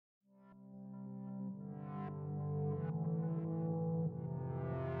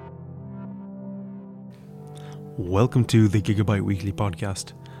Welcome to the Gigabyte Weekly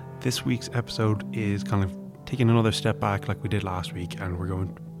Podcast. This week's episode is kind of taking another step back like we did last week, and we're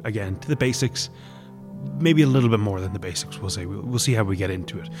going again to the basics, maybe a little bit more than the basics, we'll say. We'll see how we get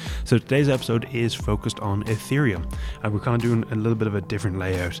into it. So today's episode is focused on Ethereum, and we're kind of doing a little bit of a different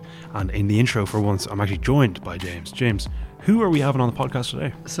layout. And in the intro, for once, I'm actually joined by James. James, who are we having on the podcast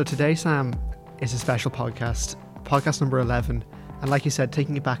today? So today, Sam, is a special podcast number 11. And like you said,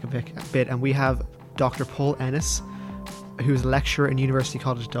 taking it back a bit, and we have Dr. Dylan-Ennis, who's a lecturer in University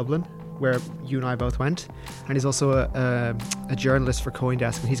College Dublin, where you and I both went, and he's also a journalist for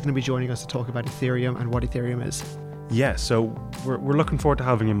CoinDesk, and he's going to be joining us to talk about Ethereum and what Ethereum is. Yeah, so we're looking forward to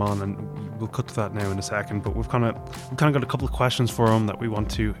having him on, and we'll cut to that now in a second. But we've kind of got a couple of questions for him that we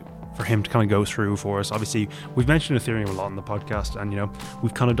want for him to kind of go through for us. Obviously, we've mentioned Ethereum a lot on the podcast, and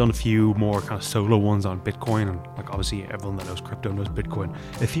we've kind of done a few more kind of solo ones on Bitcoin, and like obviously everyone that knows crypto knows Bitcoin.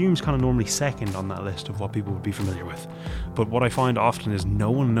 Ethereum's kind of normally second on that list of what people would be familiar with. But what I find often is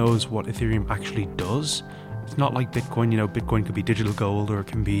no one knows what Ethereum actually does. It's not like Bitcoin. Bitcoin could be digital gold, or it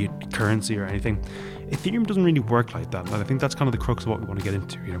can be currency or anything. Ethereum doesn't really work like that, and I think that's kind of the crux of what we want to get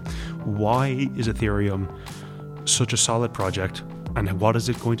into. Why is Ethereum such a solid project? And what is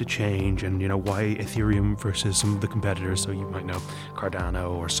it going to change? And why Ethereum versus some of the competitors? So you might know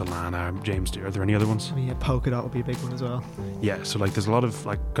Cardano or Solana. James, are there any other ones? Yeah, Polkadot would be a big one as well. Yeah, so there's a lot of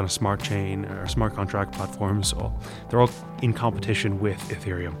kind of smart chain or smart contract platforms. So they're all in competition with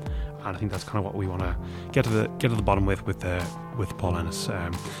Ethereum, and I think that's kind of what we want to get to the bottom with Dylan-Ennis. So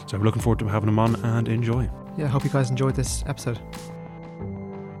I'm looking forward to having him on, and enjoy. Yeah, I hope you guys enjoyed this episode.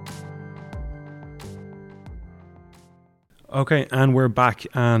 Okay, and we're back,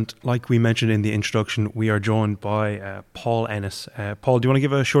 and like we mentioned in the introduction, we are joined by Dylan-Ennis. Paul, do you want to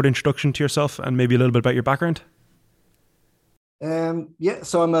give a short introduction to yourself and maybe a little bit about your background?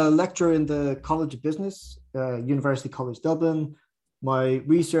 So I'm a lecturer in the College of Business, University College Dublin. My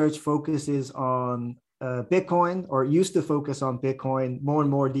research focuses on Bitcoin, or used to focus on Bitcoin. More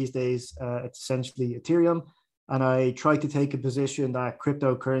and more these days, it's essentially Ethereum. And I try to take a position that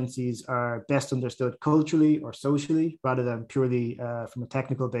cryptocurrencies are best understood culturally or socially, rather than purely from a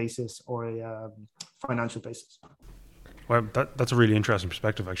technical basis or a financial basis. Well, that's a really interesting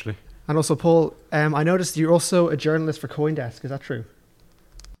perspective, actually. And also, Paul, I noticed you're also a journalist for CoinDesk. Is that true?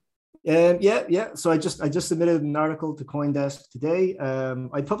 Yeah. So I just submitted an article to CoinDesk today.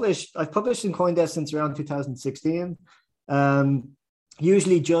 I've published in CoinDesk since around 2016.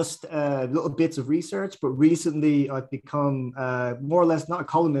 Usually just little bits of research, but recently I've become more or less not a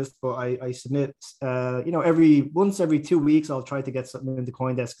columnist, but I submit, every 2 weeks, I'll try to get something into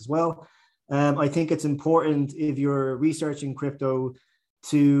CoinDesk as well. I think it's important if you're researching crypto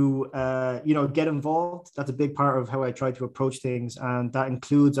to, get involved. That's a big part of how I try to approach things. And that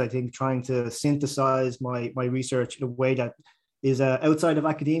includes, I think, trying to synthesize my research in a way that is outside of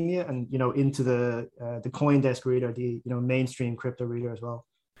academia and into the CoinDesk reader, the mainstream crypto reader as well.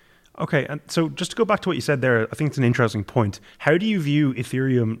 Okay, and so just to go back to what you said there, I think it's an interesting point. How do you view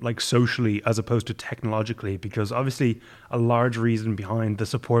Ethereum socially as opposed to technologically? Because obviously a large reason behind the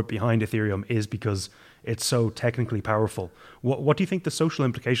support behind Ethereum is because it's so technically powerful. What do you think the social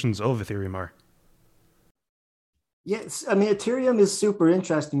implications of Ethereum are? Yes, I mean, Ethereum is super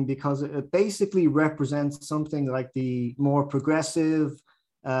interesting because it basically represents something like the more progressive,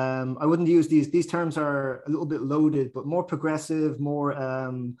 I wouldn't use these terms are a little bit loaded, but more progressive, more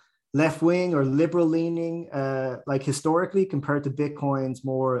left-wing or liberal-leaning, like historically compared to Bitcoin's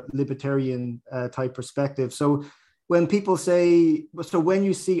more libertarian type perspective. So when people when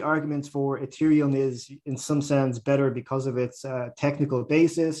you see arguments for Ethereum is in some sense better because of its technical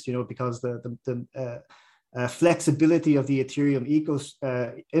basis, because the flexibility of the Ethereum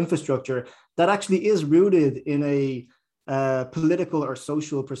infrastructure, that actually is rooted in a political or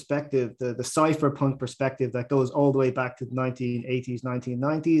social perspective, the cypherpunk perspective that goes all the way back to the 1980s,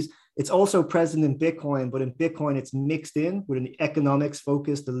 1990s. It's also present in Bitcoin, but in Bitcoin, it's mixed in with an economics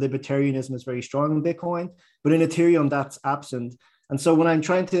focus. The libertarianism is very strong in Bitcoin, but in Ethereum, that's absent. And so when I'm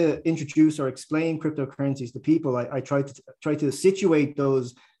trying to introduce or explain cryptocurrencies to people, I try to situate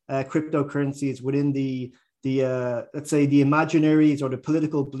those cryptocurrencies within the let's say the imaginaries or the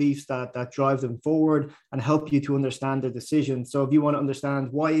political beliefs that drive them forward and help you to understand their decisions. So if you want to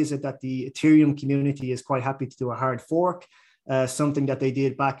understand why is it that the Ethereum community is quite happy to do a hard fork, something that they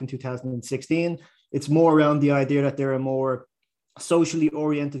did back in 2016, it's more around the idea that they're a more socially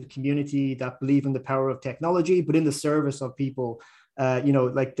oriented community that believe in the power of technology, but in the service of people,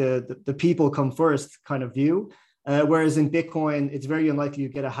 like the people come first kind of view. Whereas in Bitcoin, it's very unlikely you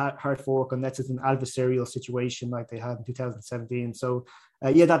get a hard fork unless it's an adversarial situation like they had in 2017. So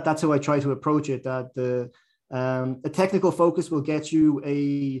that's how I try to approach it, that A technical focus will get you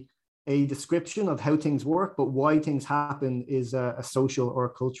a description of how things work, but why things happen is a social or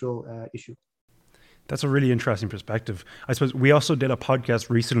cultural issue. That's a really interesting perspective. I suppose we also did a podcast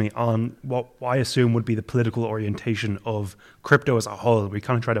recently on what I assume would be the political orientation of crypto as a whole. We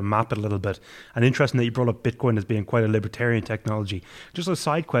kind of try to map it a little bit. And interesting that you brought up Bitcoin as being quite a libertarian technology. Just a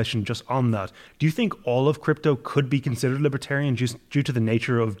side question just on that. Do you think all of crypto could be considered libertarian just due to the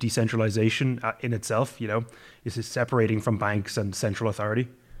nature of decentralization in itself? You know, is it separating from banks and central authority?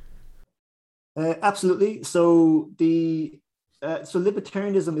 Absolutely. So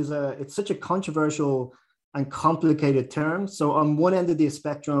libertarianism it's such a controversial and complicated term. So on one end of the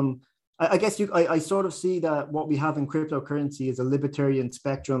spectrum, I guess I sort of see that what we have in cryptocurrency is a libertarian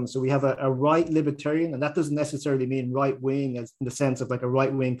spectrum. So we have a right libertarian, and that doesn't necessarily mean right wing as in the sense of like a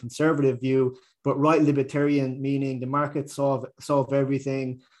right wing conservative view, but right libertarian meaning the market solve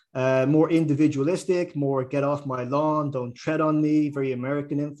everything, more individualistic, more get off my lawn, don't tread on me, very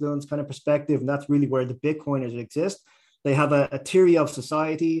American influence kind of perspective. And that's really where the Bitcoiners exist. They have a theory of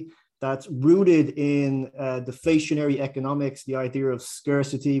society that's rooted in deflationary economics, the idea of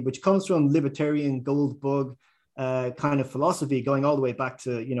scarcity, which comes from libertarian gold bug kind of philosophy, going all the way back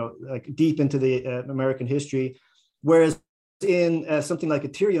to, like deep into the American history. Whereas in something like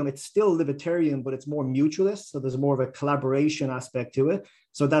Ethereum, it's still libertarian, but it's more mutualist. So there's more of a collaboration aspect to it.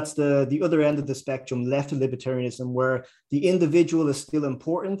 So that's the other end of the spectrum, left of libertarianism, where the individual is still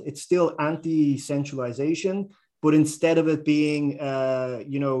important. It's still anti-centralization. But instead of it being, don't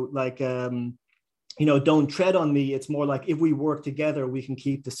tread on me, it's more like if we work together, we can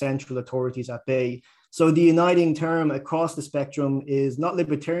keep the central authorities at bay. So the uniting term across the spectrum is not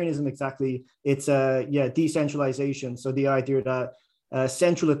libertarianism exactly. It's decentralization. So the idea that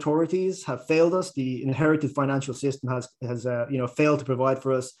central authorities have failed us. The inherited financial system has failed to provide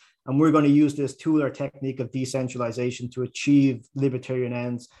for us, and we're going to use this tool or technique of decentralization to achieve libertarian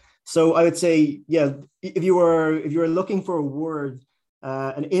ends. So I would say, if you were looking for a word,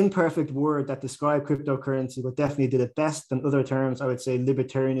 an imperfect word that described cryptocurrency, but definitely did it best than other terms, I would say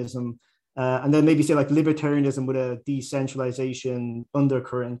libertarianism, and then maybe say like libertarianism with a decentralization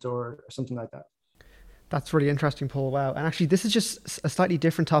undercurrent or something like that. That's really interesting, Paul. Wow. And actually, this is just a slightly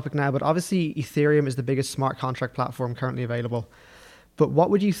different topic now, but obviously Ethereum is the biggest smart contract platform currently available. But what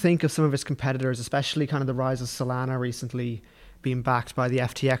would you think of some of its competitors, especially kind of the rise of Solana recently being backed by the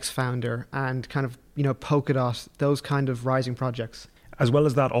FTX founder and kind of, Polkadot, those kind of rising projects? As well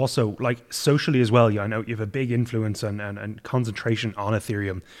as that also, like socially as well, I know you have a big influence and concentration on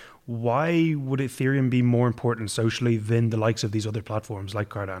Ethereum. Why would Ethereum be more important socially than the likes of these other platforms like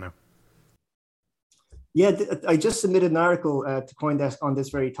Cardano? Yeah, I just submitted an article to CoinDesk on this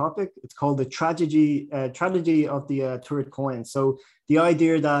very topic. It's called the tragedy of the third coin. So the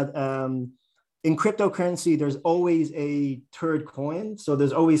idea that in cryptocurrency, there's always a third coin. So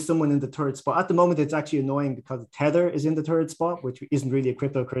there's always someone in the third spot. At the moment, it's actually annoying because Tether is in the third spot, which isn't really a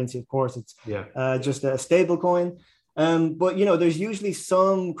cryptocurrency, of course. It's just a stable coin. But, there's usually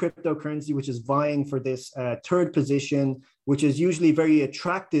some cryptocurrency which is vying for this third position, which is usually very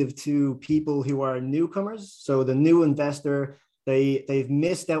attractive to people who are newcomers. So the new investor, they've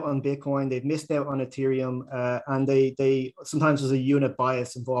missed out on Bitcoin, they've missed out on Ethereum, and they sometimes there's a unit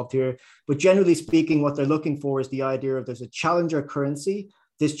bias involved here. But generally speaking, what they're looking for is the idea of there's a challenger currency.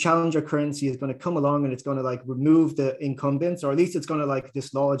 This challenger currency is going to come along and it's going to like remove the incumbents, or at least it's going to like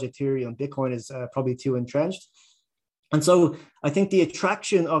dislodge Ethereum. Bitcoin is probably too entrenched. And so I think the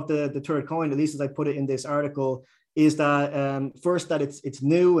attraction of the third coin, at least as I put it in this article, is that first that it's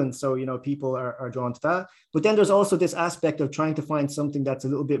new, and so people are drawn to that. But then there's also this aspect of trying to find something that's a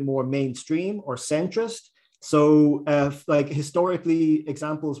little bit more mainstream or centrist. So like historically,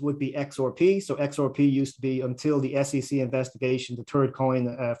 examples would be XRP. So XRP used to be, until the SEC investigation, the third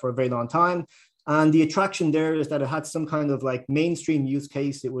coin for a very long time. And the attraction there is that it had some kind of like mainstream use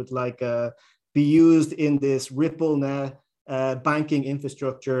case. It would like be used in this Ripple net banking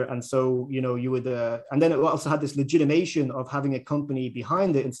infrastructure. And so, you would, and then it also had this legitimation of having a company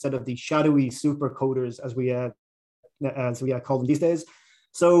behind it instead of the shadowy super coders as we call them these days.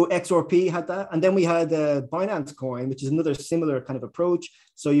 So XRP had that. And then we had Binance coin, which is another similar kind of approach.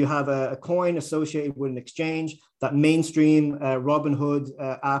 So you have a coin associated with an exchange that mainstream Robinhood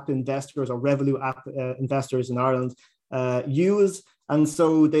app investors or Revolut app investors in Ireland use. And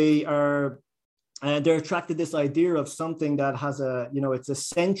so they're attracted to this idea of something that has it's a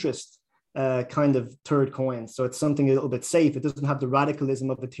centrist kind of third coin. So it's something a little bit safe. It doesn't have the radicalism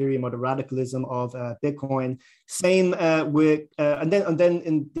of Ethereum or the radicalism of Bitcoin. Same and then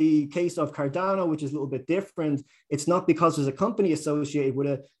in the case of Cardano, which is a little bit different, it's not because there's a company associated with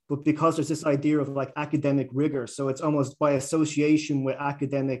it, but because there's this idea of like academic rigor. So it's almost by association with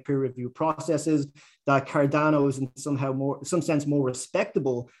academic peer review processes that Cardano is in some sense more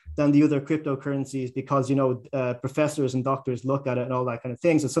respectable than the other cryptocurrencies, because professors and doctors look at it and all that kind of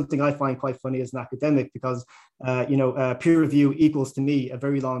thing. So something I find quite funny as an academic, because peer review equals to me a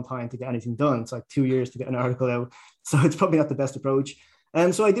very long time to get anything done. It's like 2 years to get an article out, so it's probably not the best approach.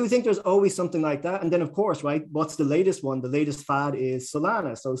 And so I do think there's always something like that. And then, of course, right, what's the latest one? The latest fad is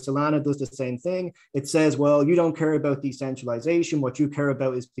Solana. So Solana does the same thing. It says, well, you don't care about decentralization. What you care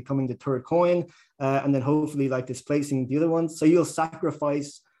about is becoming the third coin, and then hopefully like displacing the other ones. So you'll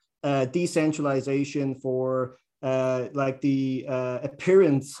sacrifice decentralization for like the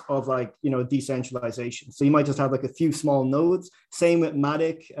appearance of like, decentralization. So you might just have like a few small nodes. Same with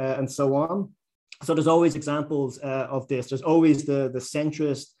Matic and so on. So there's always examples of this. There's always the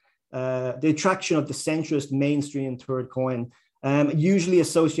centrist, the attraction of the centrist mainstream third coin, usually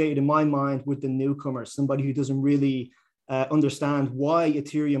associated in my mind with the newcomer, somebody who doesn't really understand why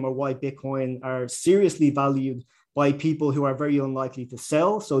Ethereum or why Bitcoin are seriously valued by people who are very unlikely to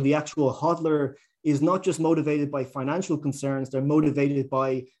sell. So the actual hodler is not just motivated by financial concerns, they're motivated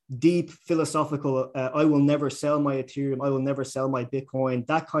by deep philosophical, I will never sell my Ethereum, I will never sell my Bitcoin,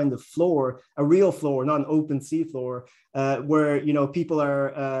 that kind of floor, a real floor, not an open sea floor, where, people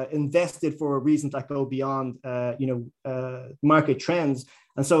are invested for reasons that go beyond, market trends.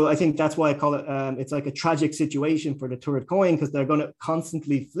 And so I think that's why I call it, it's like a tragic situation for the third coin, because they're going to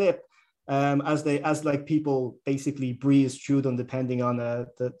constantly flip as like people basically breeze through them depending on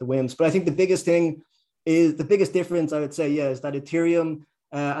the whims. But I think the biggest difference I would say, is that Ethereum,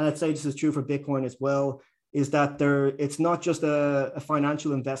 and I'd say this is true for Bitcoin as well, is that it's not just a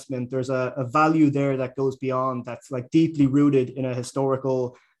financial investment. There's a value there that goes beyond, that's like deeply rooted in a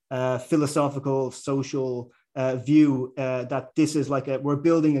historical, philosophical, social view, that this is like we're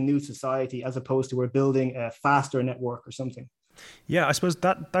building a new society as opposed to we're building a faster network or something. Yeah, I suppose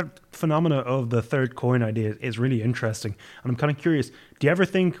that phenomena of the third coin idea is really interesting. And I'm kind of curious, do you ever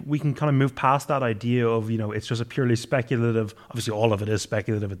think we can kind of move past that idea of, it's just a purely speculative, obviously all of it is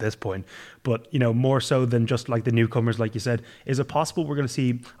speculative at this point, but, more so than just like the newcomers, like you said, is it possible we're going to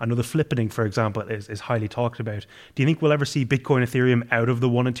see, I know the flippening, for example, is highly talked about. Do you think we'll ever see Bitcoin, Ethereum out of the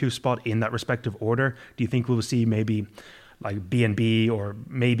 1 and 2 spot in that respective order? Do you think we'll see maybe like BNB or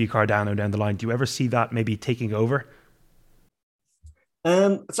maybe Cardano down the line? Do you ever see that maybe taking over?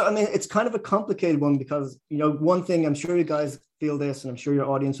 So, I mean, it's kind of a complicated one because, one thing, I'm sure you guys feel this, and I'm sure your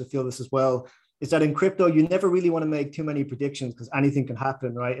audience will feel this as well, is that in crypto, you never really want to make too many predictions because anything can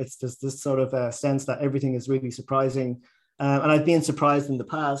happen, right? It's just this sort of sense that everything is really surprising. And I've been surprised in the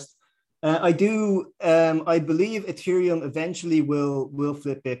past. I believe Ethereum eventually will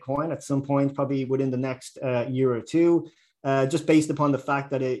flip Bitcoin at some point, probably within the next year or two. Just based upon the fact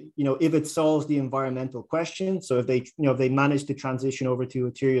that if it solves the environmental question, so if they manage to transition over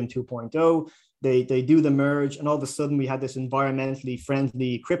to Ethereum 2.0, they do the merge, and all of a sudden we had this environmentally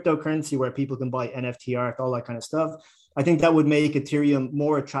friendly cryptocurrency where people can buy NFT art, all that kind of stuff. I think that would make Ethereum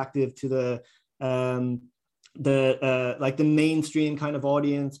more attractive to the mainstream kind of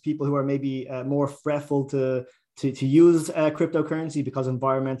audience, people who are maybe more fretful to use cryptocurrency because of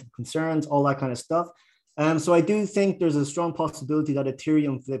environmental concerns, all that kind of stuff. So I do think there's a strong possibility that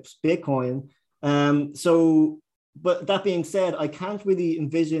Ethereum flips Bitcoin. But that being said, I can't really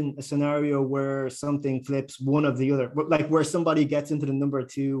envision a scenario where something flips one of the other, like where somebody gets into the number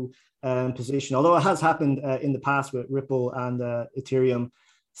 2 position, although it has happened in the past with Ripple and Ethereum.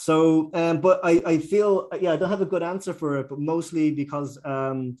 So, but I feel, I don't have a good answer for it, but mostly because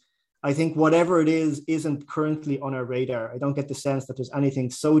I think whatever it is isn't currently on our radar. I don't get the sense that there's anything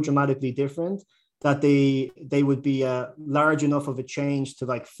so dramatically different that they would be large enough of a change to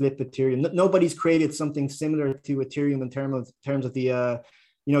like flip Ethereum. Nobody's created something similar to Ethereum in terms of the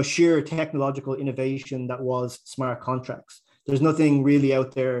sheer technological innovation that was smart contracts. There's nothing really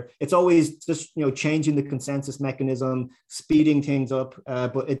out there. It's always just changing the consensus mechanism, speeding things up,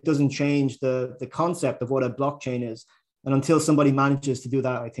 but it doesn't change the concept of what a blockchain is. And until somebody manages to do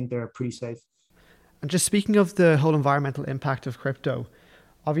that, I think they're pretty safe. And just speaking of the whole environmental impact of crypto,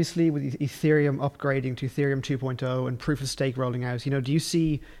 obviously with Ethereum upgrading to Ethereum 2.0 and proof of stake rolling out, do you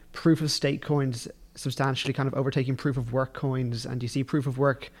see proof of stake coins substantially kind of overtaking proof of work coins? And do you see proof of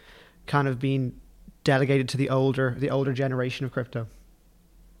work kind of being delegated to the older generation of crypto?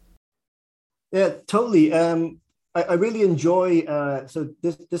 Yeah, totally. I really enjoy so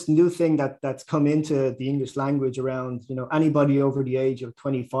this new thing that's come into the English language around, anybody over the age of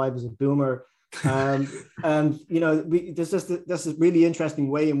 25 is a boomer. And there's this really interesting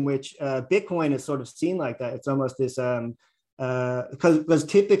way in which Bitcoin is sort of seen like that. It's almost this because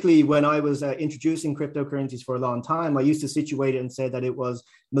typically when I was introducing cryptocurrencies for a long time, I used to situate it and say that it was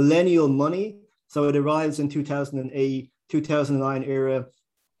millennial money. So it arrives in 2008, 2009 era.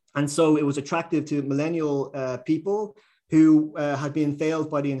 And so it was attractive to millennial people who had been failed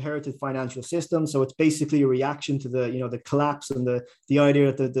by the inherited financial system. So it's basically a reaction to the collapse and the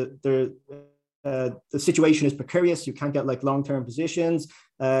idea that the situation is precarious. You can't get like long-term positions.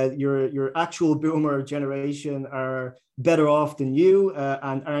 Your actual boomer generation are better off than you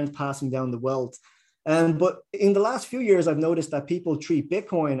and aren't passing down the wealth. But in the last few years, I've noticed that people treat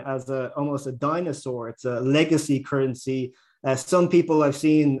Bitcoin as almost a dinosaur. It's a legacy currency. Some people I've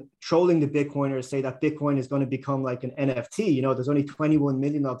seen trolling the Bitcoiners say that Bitcoin is going to become like an NFT. There's only 21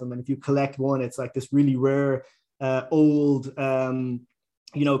 million of them. And if you collect one, it's like this really rare, old, kind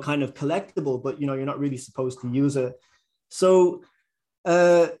of collectible, but, you're not really supposed to use it. So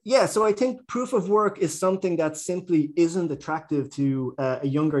so I think proof of work is something that simply isn't attractive to a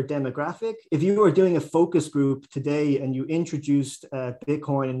younger demographic. If you were doing a focus group today and you introduced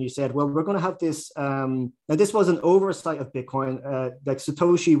Bitcoin and you said, well, we're going to have this, now this was an oversight of Bitcoin, like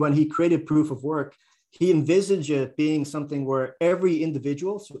Satoshi, when he created proof of work, he envisaged it being something where every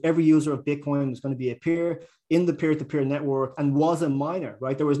individual, so every user of Bitcoin was going to be a peer in the peer-to-peer network and was a miner,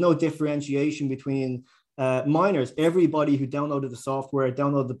 right? There was no differentiation between miners. Everybody who downloaded the software,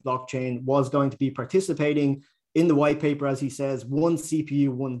 downloaded the blockchain was going to be participating in the white paper, as he says, one CPU,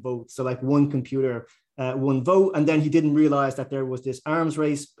 one vote. So like one computer, one vote. And then he didn't realize that there was this arms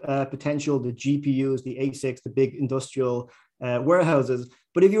race potential, the GPUs, the ASICs, the big industrial warehouses.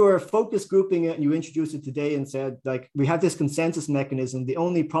 But if you were focus grouping it and you introduced it today and said, like, we have this consensus mechanism, the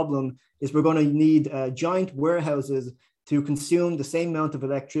only problem is we're going to need giant warehouses to consume the same amount of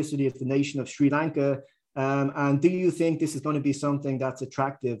electricity as the nation of Sri Lanka. And do you think this is going to be something that's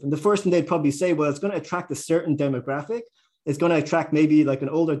attractive? And the first thing they'd probably say, well, it's going to attract a certain demographic. It's going to attract maybe like an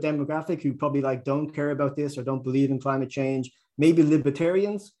older demographic who probably like don't care about this or don't believe in climate change. Maybe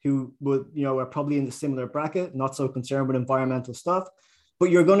libertarians who would, are probably in the similar bracket, not so concerned with environmental stuff. But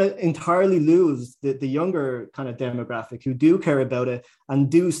you're going to entirely lose the younger kind of demographic who do care about it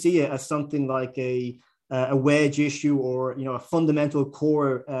and do see it as something like a wedge issue or, a fundamental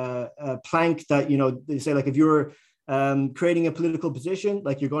core plank that, they say, like, if you're creating a political position,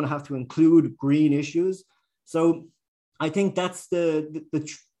 like, you're going to have to include green issues. So I think that's the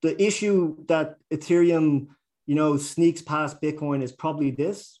issue that Ethereum, sneaks past Bitcoin is probably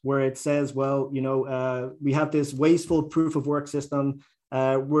this, where it says, well, we have this wasteful proof of work system.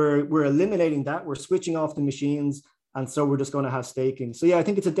 We're eliminating that. We're switching off the machines. And so we're just going to have staking. So yeah, I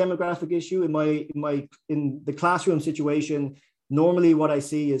think it's a demographic issue. In the classroom situation, normally what I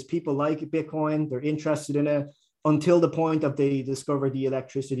see is people like Bitcoin, they're interested in it until the point that they discover the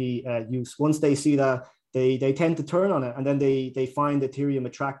electricity use. Once they see that, they tend to turn on it, and then they find Ethereum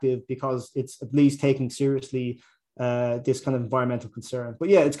attractive because it's at least taking seriously this kind of environmental concern. But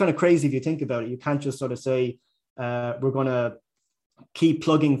yeah, it's kind of crazy if you think about it. You can't just sort of say we're going to keep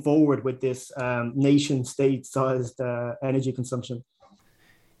plugging forward with this nation state sized energy consumption.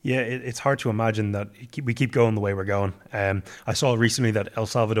 Yeah, it's hard to imagine that we keep going the way we're going. I saw recently that El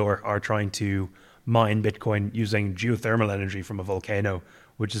Salvador are trying to mine Bitcoin using geothermal energy from a volcano,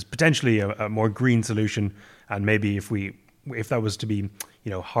 which is potentially a more green solution. And maybe if that was to be,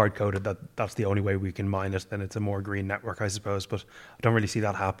 hard coded, that's the only way we can mine it, then it's a more green network, I suppose. But I don't really see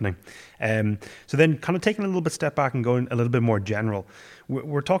that happening. So then, kind of taking a little bit step back and going a little bit more general,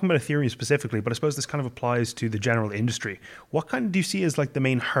 we're talking about Ethereum specifically, but I suppose this kind of applies to the general industry. What kind do you see as like the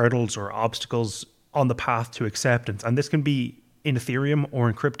main hurdles or obstacles on the path to acceptance? And this can be in Ethereum or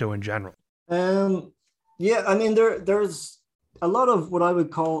in crypto in general. Yeah, I mean, there's a lot of what I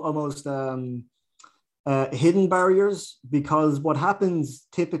would call almost hidden barriers, because what happens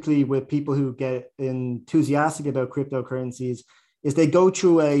typically with people who get enthusiastic about cryptocurrencies is they go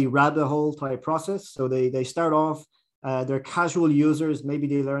through a rabbit hole type process. So they start off, they're casual users, maybe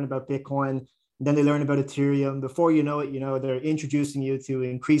they learn about Bitcoin, then they learn about Ethereum. Before you know it, they're introducing you to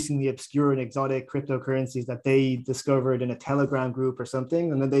increasingly obscure and exotic cryptocurrencies that they discovered in a Telegram group or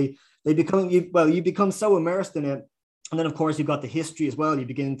something. And then they become, you become so immersed in it. And then, of course, you've got the history as well. You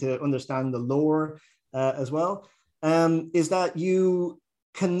begin to understand the lore as well, is that you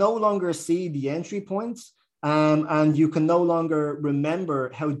can no longer see the entry points, and you can no longer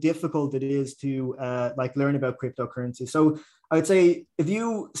remember how difficult it is to learn about cryptocurrency. So I would say if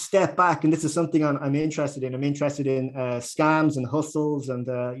you step back, and this is something I'm interested in. I'm interested in scams and hustles and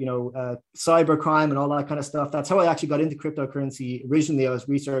cyber crime and all that kind of stuff. That's how I actually got into cryptocurrency. Originally, I was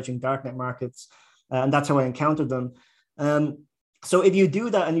researching darknet markets, and that's how I encountered them. So if you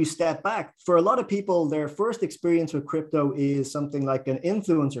do that and you step back, for a lot of people, their first experience with crypto is something like an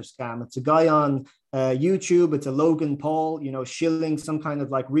influencer scam. It's a guy on YouTube. It's a Logan Paul, shilling some kind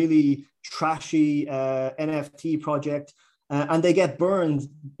of like really trashy NFT project. And they get burned,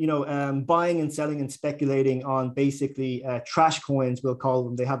 buying and selling and speculating on basically trash coins, we'll call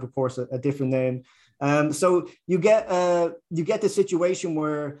them. They have, of course, a different name. So you get the situation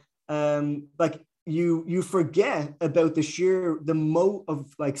where you forget about the moat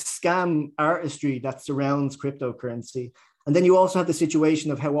of like scam artistry that surrounds cryptocurrency. And then you also have the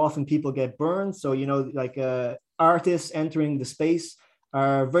situation of how often people get burned. So, artists entering the space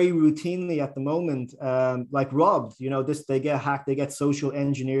are very routinely at the moment, robbed, they get hacked, they get social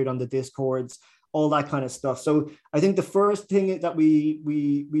engineered on the discords, all that kind of stuff. So I think the first thing that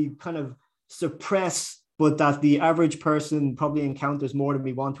we kind of suppress, but that the average person probably encounters more than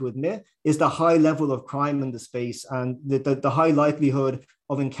we want to admit, is the high level of crime in the space and the high likelihood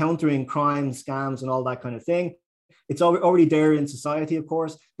of encountering crime, scams, and all that kind of thing. It's already there in society, of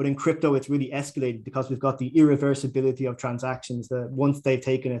course, but in crypto, it's really escalated because we've got the irreversibility of transactions, that once they've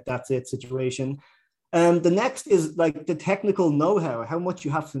taken it, that's it situation. The next is like the technical know-how, how much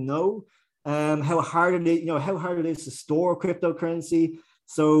you have to know, how hard it is to store cryptocurrency.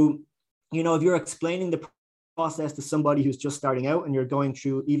 So, if you're explaining the process to somebody who's just starting out and you're going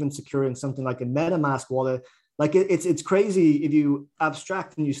through even securing something like a MetaMask wallet, like it's crazy if you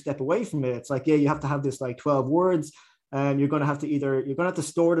abstract and you step away from it. It's like, yeah, you have to have this like 12 words, and you're going to have to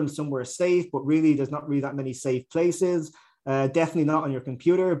store them somewhere safe, but really there's not really that many safe places. Definitely not on your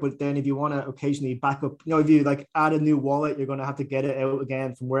computer. But then if you want to occasionally back up, if you like add a new wallet, you're going to have to get it out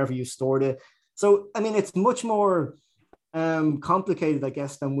again from wherever you stored it. So, I mean, it's much more complicated, I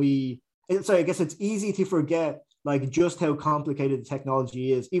guess, I guess it's easy to forget like just how complicated the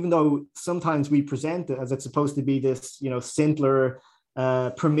technology is, even though sometimes we present it as it's supposed to be this, simpler,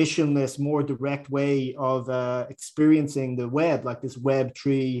 permissionless, more direct way of experiencing the web, like this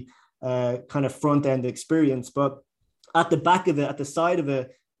Web3 kind of front end experience. But at the back of it, at the side of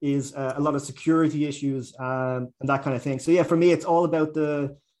it, is a lot of security issues and that kind of thing. So yeah, for me, it's all about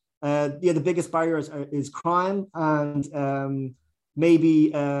the biggest barrier is crime and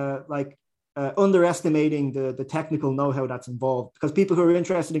maybe underestimating the technical know-how that's involved, because people who are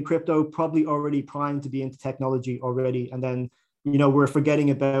interested in crypto probably already primed to be into technology already. And then, we're forgetting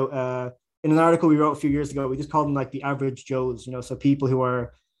about, in an article we wrote a few years ago, we just called them like the average Joes, so people who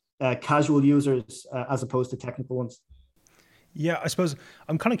are casual users as opposed to technical ones. Yeah, I suppose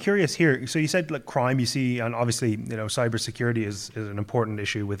I'm kind of curious here. So you said like crime, you see, and obviously, cybersecurity is an important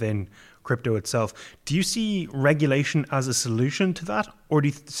issue within crypto itself. Do you see regulation as a solution to that, or do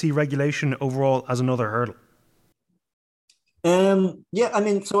you see regulation overall as another hurdle? Yeah, I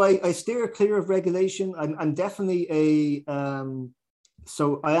mean, so I steer clear of regulation. I'm definitely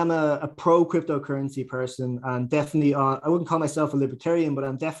so I am a pro cryptocurrency person, and definitely I wouldn't call myself a libertarian, but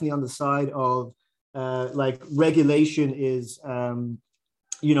I'm definitely on the side of regulation is, can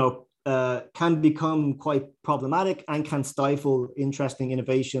become quite problematic and can stifle interesting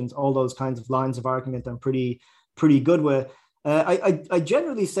innovations. All those kinds of lines of argument I'm pretty good with. I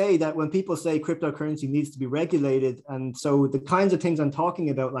generally say that when people say cryptocurrency needs to be regulated, and so the kinds of things I'm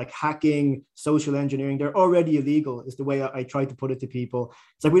talking about, like hacking, social engineering, they're already illegal, is the way I try to put it to people.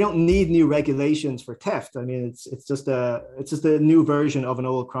 It's like we don't need new regulations for theft. I mean, it's just a new version of an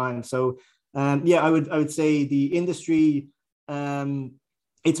old crime. So I would say the industry,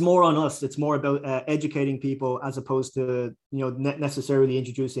 it's more on us. It's more about educating people as opposed to necessarily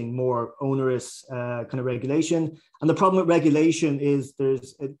introducing more onerous kind of regulation. And the problem with regulation is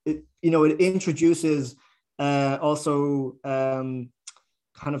it introduces also kind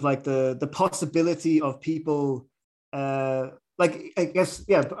of like the possibility of people I guess,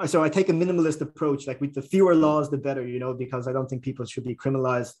 yeah. So I take a minimalist approach, like with the fewer laws, the better, because I don't think people should be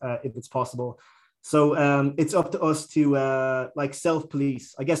criminalized if it's possible. So it's up to us to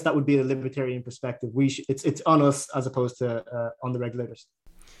self-police. I guess that would be a libertarian perspective. It's on us as opposed to on the regulators.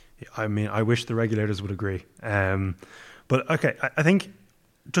 I mean, I wish the regulators would agree. But okay, I think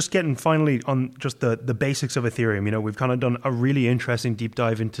just getting finally on just the basics of Ethereum, we've kind of done a really interesting deep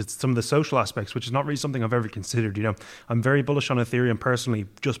dive into some of the social aspects, which is not really something I've ever considered. I'm very bullish on Ethereum personally,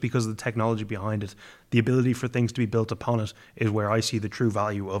 just because of the technology behind it. The ability for things to be built upon it is where I see the true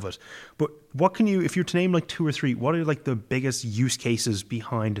value of it. But what can you, if you're to name like 2 or 3, what are like the biggest use cases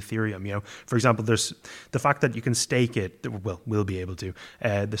behind Ethereum? For example, there's the fact that you can stake it, well, we'll be able to,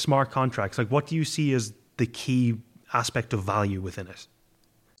 the smart contracts. Like, what do you see as the key aspect of value within it?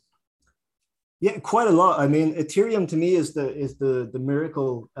 Yeah, quite a lot. I mean, Ethereum to me is the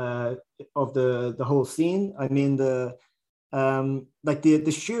miracle of the whole scene. I mean, the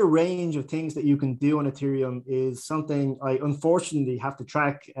sheer range of things that you can do on Ethereum is something I unfortunately have to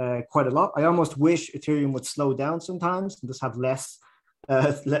track quite a lot. I almost wish Ethereum would slow down sometimes and just have less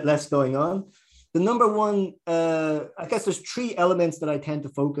going on. The number one, I guess there's 3 elements that I tend to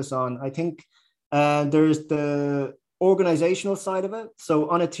focus on. I think there's the organizational side of it. So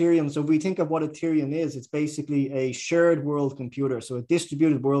on Ethereum, so if we think of what Ethereum is, it's basically a shared world computer. So a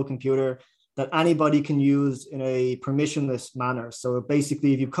distributed world computer that anybody can use in a permissionless manner. So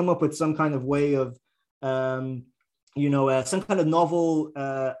basically, if you come up with some kind of way of, some kind of novel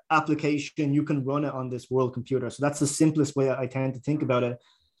application, you can run it on this world computer. So that's the simplest way I tend to think about it.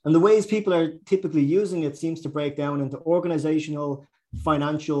 And the ways people are typically using it seems to break down into organizational,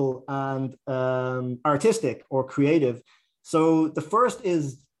 financial, and artistic or creative. So the first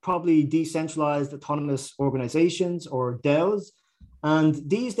is probably decentralized autonomous organizations, or DAOs. And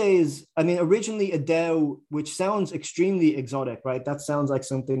these days, I mean, originally a DAO, which sounds extremely exotic, right? That sounds like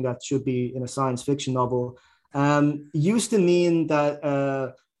something that should be in a science fiction novel, used to mean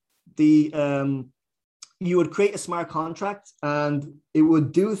that you would create a smart contract and it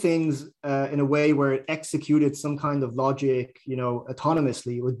would do things in a way where it executed some kind of logic,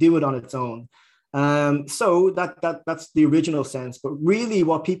 autonomously. It would do it on its own. So that's the original sense. But really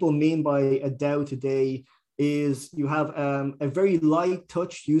what people mean by a DAO today is you have a very light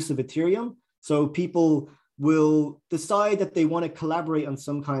touch use of Ethereum. So people will decide that they want to collaborate on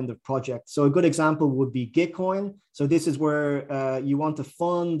some kind of project. So a good example would be Gitcoin. So this is where you want to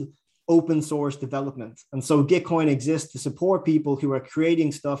fund open source development. And so Gitcoin exists to support people who are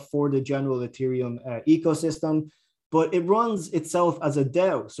creating stuff for the general Ethereum ecosystem, but it runs itself as a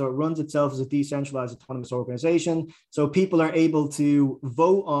DAO. So it runs itself as a decentralized autonomous organization. So people are able to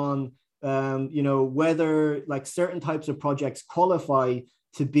vote on, whether like certain types of projects qualify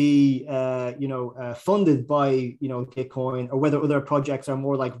to be, funded by, Gitcoin, or whether other projects are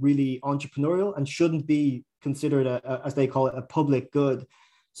more like really entrepreneurial and shouldn't be considered as they call it, a public good.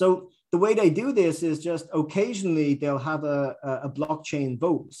 So the way they do this is just occasionally they'll have a blockchain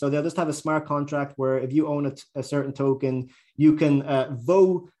vote. So they'll just have a smart contract where if you own a certain token, you can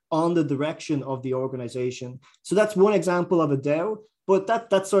vote on the direction of the organization. So that's one example of a DAO, but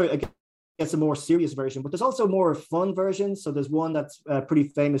that's sort of, I guess, a more serious version. But there's also more fun versions. So there's one that's pretty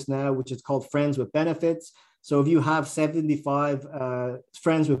famous now, which is called Friends with Benefits. So if you have 75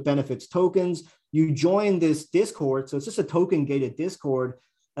 Friends with Benefits tokens, you join this Discord. So it's just a token gated Discord.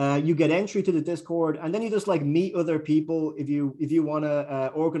 You get entry to the Discord, and then you just like meet other people. If you want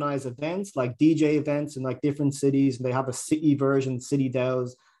to organize events like DJ events in like different cities, and they have a city version, city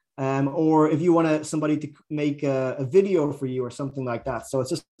DAOs, or if you want somebody to make a video for you or something like that. So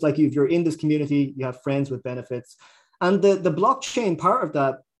it's just like if you're in this community, you have Friends with Benefits, and the blockchain part of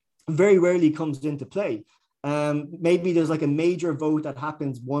that very rarely comes into play. Maybe there's like a major vote that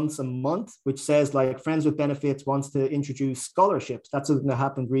happens once a month, which says like Friends with Benefits wants to introduce scholarships. That's something that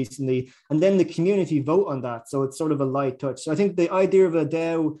happened recently. And then the community vote on that. So it's sort of a light touch. So I think the idea of a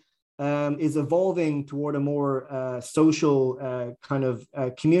DAO is evolving toward a more social kind of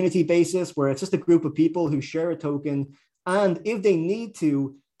community basis, where it's just a group of people who share a token. And if they need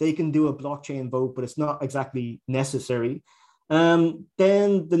to, they can do a blockchain vote, but it's not exactly necessary. Then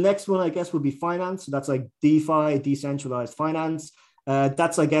the next one, I guess, would be finance. So that's like DeFi, decentralized finance.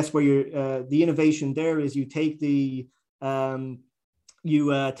 That's, I guess, where you're, the innovation there is you take the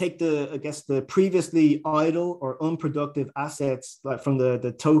the previously idle or unproductive assets like from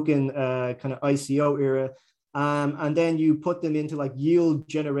the token kind of ICO era, and then you put them into like yield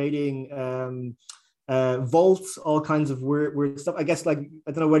generating vaults, all kinds of weird stuff. I guess, like,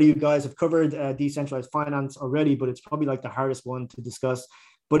 I don't know whether you guys have covered decentralized finance already, but it's probably like the hardest one to discuss.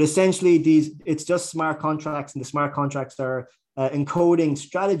 But essentially, it's just smart contracts, and the smart contracts are encoding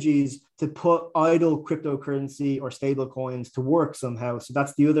strategies to put idle cryptocurrency or stable coins to work somehow. So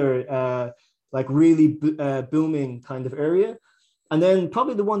that's the other like really booming kind of area. And then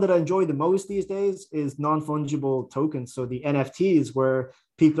probably the one that I enjoy the most these days is non-fungible tokens. So the NFTs, where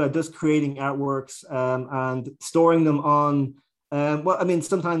people are just creating artworks and storing them on Well, I mean,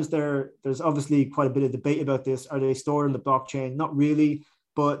 sometimes there's obviously quite a bit of debate about this. Are they stored in the blockchain? Not really.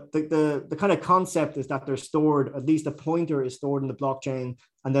 But the kind of concept is that they're stored, at least a pointer is stored in the blockchain,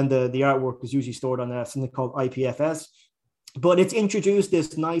 and then the artwork is usually stored on something called IPFS. But it's introduced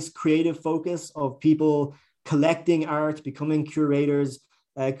this nice creative focus of people collecting art, becoming curators,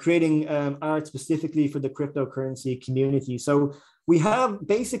 creating art specifically for the cryptocurrency community. So we have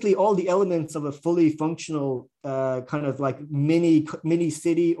basically all the elements of a fully functional kind of like mini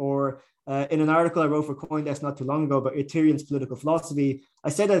city, or in an article I wrote for CoinDesk not too long ago about Ethereum's political philosophy, I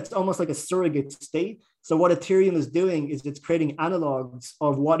said that it's almost like a surrogate state. So what Ethereum is doing is it's creating analogs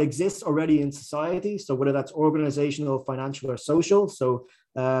of what exists already in society. So whether that's organizational, financial, or social. So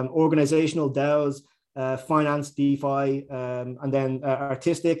organizational DAOs, finance, DeFi, and then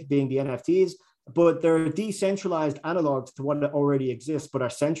artistic being the NFTs. But they're decentralized analogs to what already exists, but are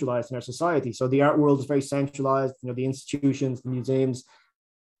centralized in our society. So the art world is very centralized, the institutions, the museums,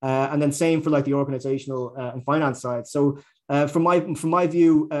 and then same for like the organizational and finance side. So from my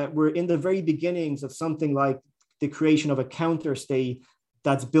view, we're in the very beginnings of something like the creation of a counter state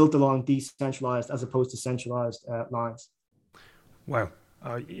that's built along decentralized as opposed to centralized lines. Wow.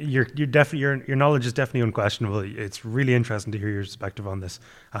 Your knowledge is definitely unquestionable. It's really interesting to hear your perspective on this.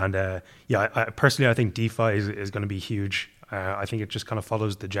 And I personally, I think DeFi is going to be huge. I think it just kind of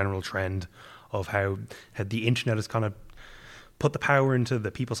follows the general trend of how the internet has kind of put the power into the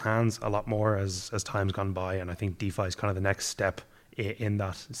people's hands a lot more as time's gone by. And I think DeFi is kind of the next step in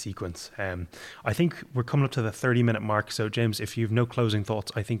that sequence. I think we're coming up to the 30-minute mark. So James, if you've no closing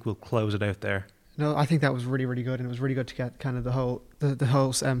thoughts, I think we'll close it out there. No, I think that was really, really good, and it was really good to get kind of the whole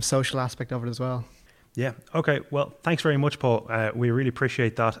social aspect of it as well. Yeah. Okay. Well, thanks very much, Paul. We really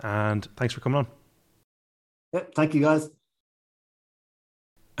appreciate that, and thanks for coming on. Yeah, thank you, guys.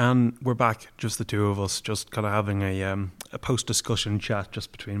 And we're back, just the two of us, just kind of having a post-discussion chat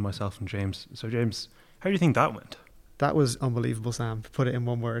just between myself and James. So, James, how do you think that went? That was unbelievable, Sam, to put it in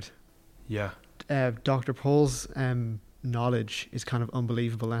one word. Yeah. Dr. Paul's knowledge is kind of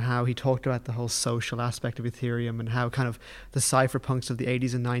unbelievable, and how he talked about the whole social aspect of Ethereum, and how kind of the cypherpunks of the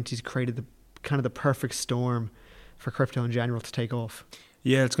 80s and 90s created the perfect storm for crypto in general to take off.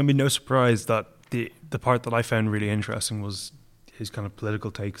 Yeah, it's going to be no surprise that the part that I found really interesting was his kind of political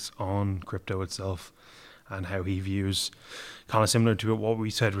takes on crypto itself, and how he views, kind of similar to what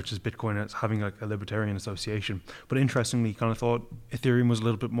we said, which is Bitcoin as having like a libertarian association. But interestingly, kind of thought Ethereum was a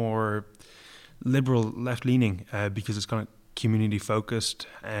little bit more liberal, left-leaning, because it's kind of community-focused.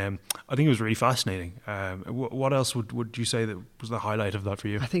 I think it was really fascinating. What else would you say that was the highlight of that for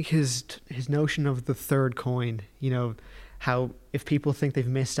you? I think his notion of the third coin, how if people think they've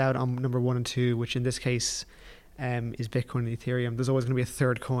missed out on number 1 and 2, which in this case is Bitcoin and Ethereum, there's always going to be a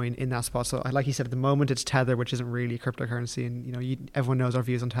third coin in that spot. So like he said, at the moment it's Tether, which isn't really a cryptocurrency, and everyone knows our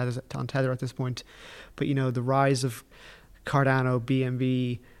views on Tether at this point. But the rise of Cardano,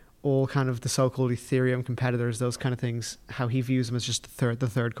 BNB, all kind of the so-called Ethereum competitors, those kind of things, how he views them as just the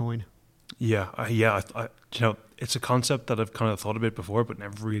third coin. Yeah. I it's a concept that I've kind of thought about before, but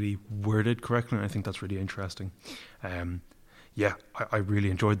never really worded correctly. And I think that's really interesting. I really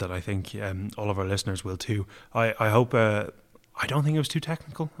enjoyed that. I think all of our listeners will too. I hope. I don't think it was too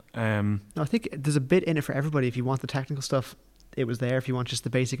technical. No, I think there's a bit in it for everybody. If you want the technical stuff, it was there. If you want just the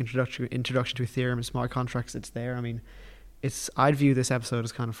basic introduction to Ethereum and smart contracts, it's there. I mean, I'd view this episode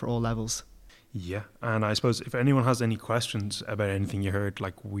as kind of for all levels. Yeah, and I suppose if anyone has any questions about anything you heard,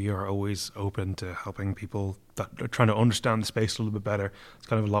 like, we are always open to helping people that are trying to understand the space a little bit better. It's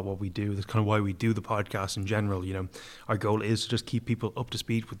kind of a lot what we do. That's kind of why we do the podcast in general. Our goal is to just keep people up to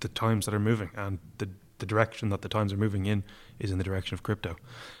speed with the times that are moving, and the direction that the times are moving in is in the direction of crypto.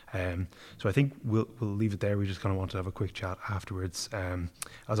 So I think we'll leave it there. We just kind of want to have a quick chat afterwards.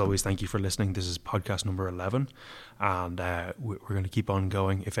 As always, thank you for listening. This is podcast number 11, and we're going to keep on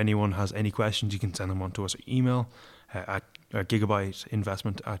going. If anyone has any questions, you can send them on to us, email at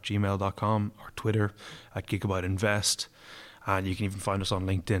gigabyteinvestment@gmail.com, or Twitter at gigabyteinvest, and you can even find us on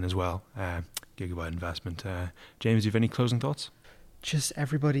LinkedIn as well, Gigabyte Investment. James, do you have any closing thoughts? Just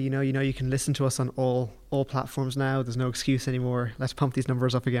everybody, you can listen to us on all platforms now. There's no excuse anymore. Let's pump these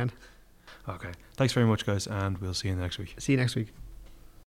numbers up again. Okay. Thanks very much, guys, and we'll see you next week. See you next week.